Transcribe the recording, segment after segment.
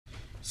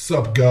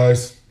Sup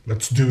guys,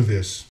 let's do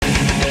this.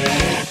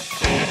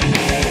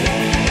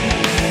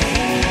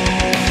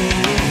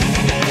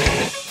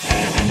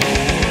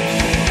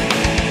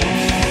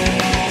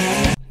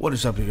 What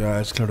is up, you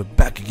guys? Claudio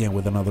back again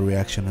with another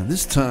reaction, and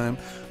this time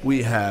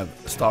we have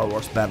Star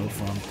Wars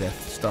Battlefront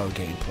Death Star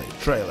gameplay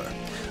trailer.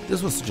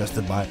 This was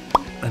suggested by,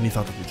 and he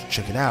thought that we should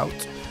check it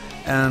out.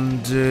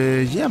 And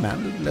yeah,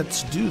 man,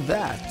 let's do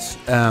that.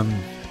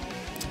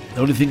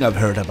 The only thing I've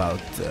heard about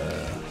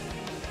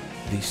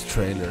these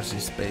trailers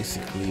is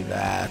basically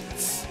that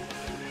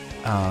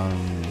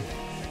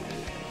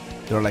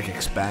they're like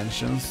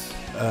expansions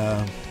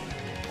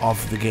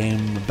of the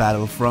game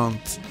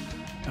Battlefront.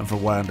 And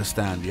from what I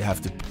understand, you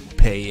have to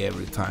pay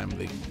every time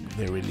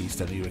they release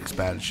a new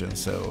expansion.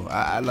 So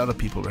a lot of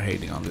people are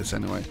hating on this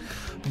anyway.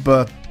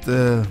 But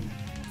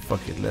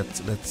fuck it,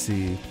 let's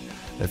see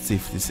if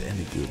this is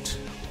any good.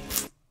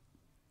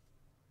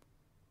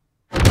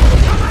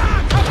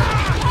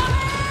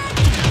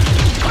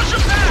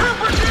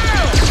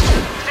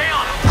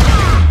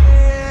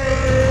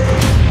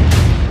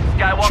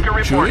 Skywalker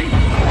reporting.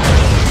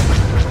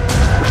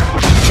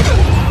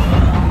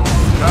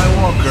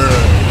 Skywalker,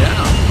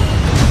 yeah.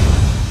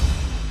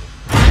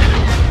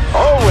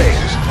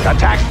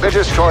 Attack the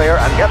destroyer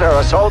and get our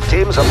assault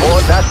teams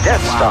aboard that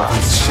Death Star.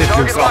 Shit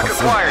looks Target lock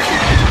awesome. acquired.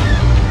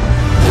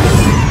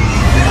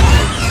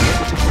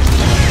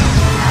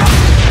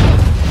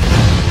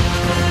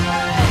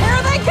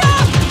 Here they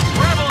come!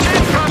 Rebels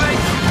incoming!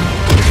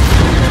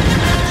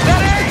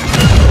 Steady!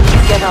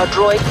 Get our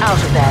droid out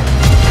of there.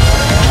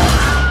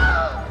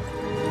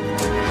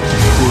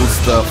 Cool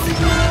stuff.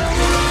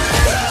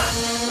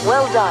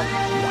 Well done.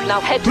 Now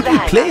head Who to do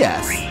the you play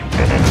hangar. as?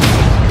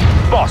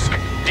 Bosk,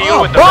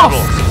 deal with the Bosk!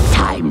 rebels.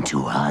 Time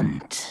to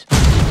hunt.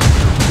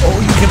 Oh,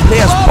 you can play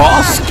as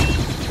Bosk?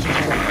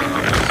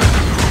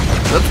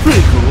 That's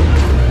pretty cool.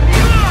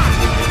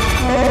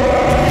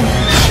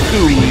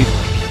 Chewie.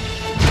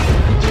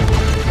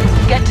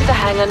 Get to the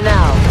hangar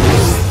now.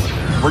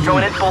 We're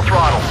going in full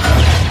throttle.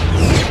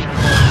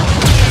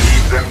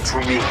 Leave them to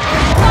me.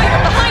 Fire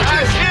behind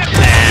you!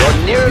 You're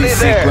nearly This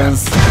there.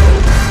 sequence.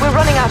 We're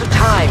running out of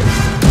time.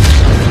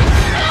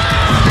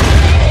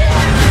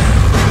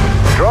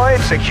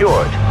 Droid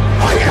secured.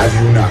 I have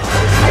you now.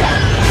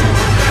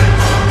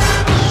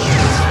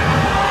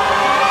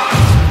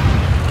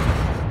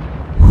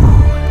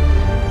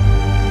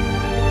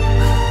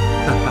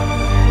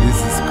 This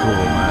is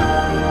cool, man.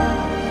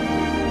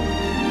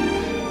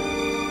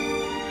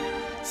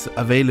 It's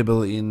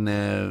available in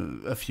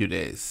a few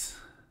days.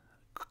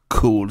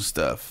 Cool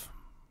stuff.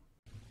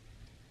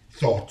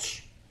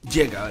 Thoughts?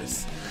 Yeah,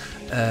 guys.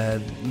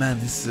 Man,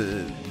 this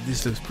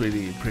looks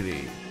pretty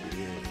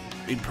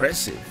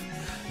impressive.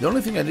 The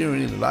only thing I didn't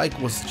really like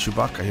was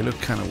Chewbacca. He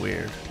looked kind of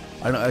weird.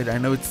 I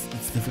know it's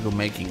difficult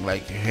making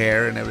like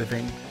hair and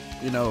everything,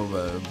 you know.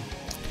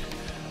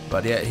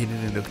 But yeah, he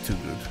didn't look too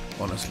good.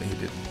 Honestly, he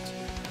didn't.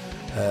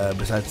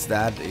 Besides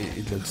that,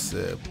 it looks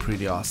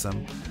pretty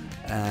awesome.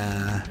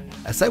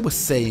 As I was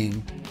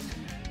saying,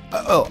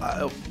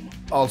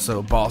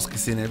 also Bosk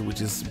is in it,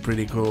 which is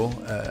pretty cool.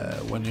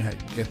 When you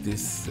get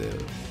these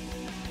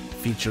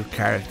featured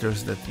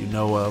characters that you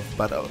know of,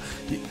 but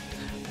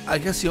I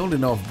guess you only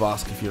know of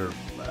Bosk if you're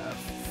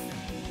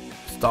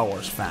Star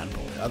Wars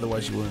fanboy.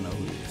 Otherwise, you wouldn't know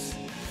who he is.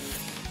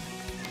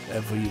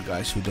 And for you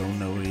guys who don't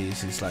know who he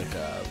is, he's like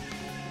a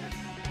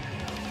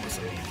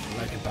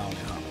bounty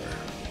hunter,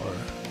 or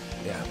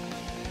yeah.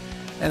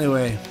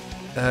 Anyway,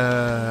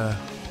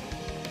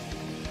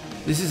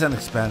 this is an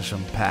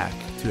expansion pack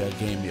to a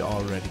game you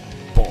already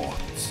bought.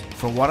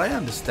 From what I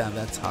understand,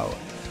 that's how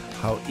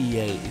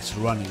EA is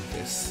running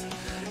this.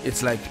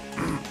 It's like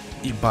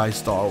you buy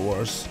Star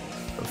Wars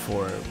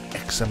for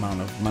X amount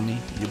of money,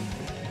 you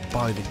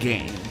buy the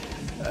game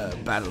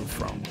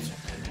Battlefront,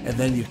 and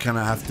then you kind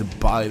of have to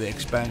buy the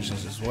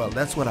expansions as well.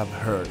 That's what I've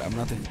heard. I'm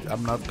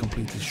not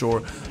completely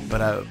sure,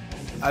 but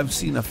I've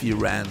seen a few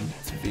rant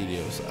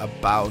videos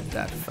about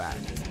that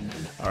fact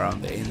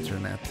around the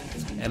internet,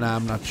 and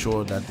I'm not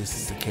sure that this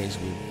is the case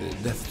with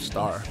the Death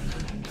Star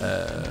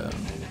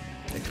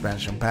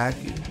expansion pack.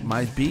 It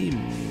might be,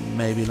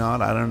 maybe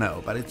not, I don't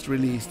know, but it's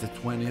released the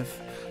 20th,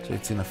 so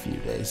it's in a few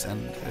days,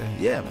 and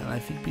yeah, man, I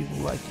think people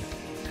like it.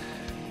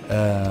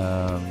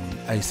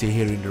 I see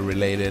here in the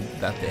related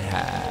that they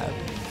have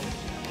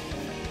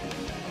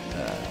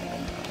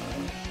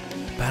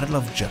Battle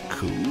of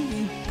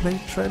Jakku play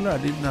trailer. I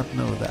did not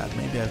know that.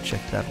 Maybe I'll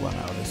check that one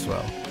out as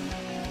well.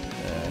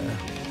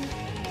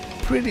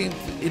 Pretty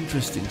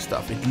interesting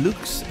stuff. It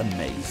looks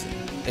amazing,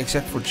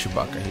 except for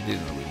Chewbacca. He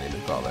didn't really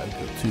look all that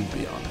good, to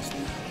be honest,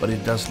 but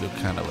it does look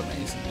kind of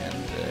amazing.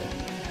 And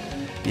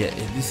yeah,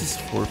 this is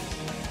for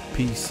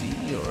PC,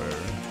 or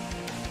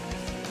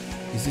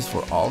is this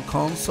for all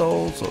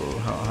consoles, or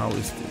how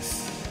is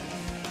this?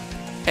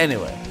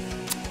 Anyway,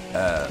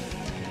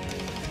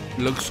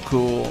 looks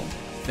cool.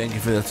 Thank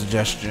you for that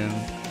suggestion.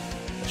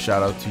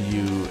 Shout out to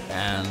you,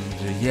 and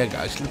yeah,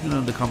 guys, let me know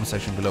in the comment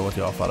section below what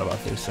you all thought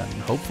about this, and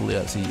hopefully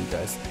I'll see you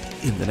guys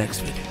in the next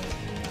video.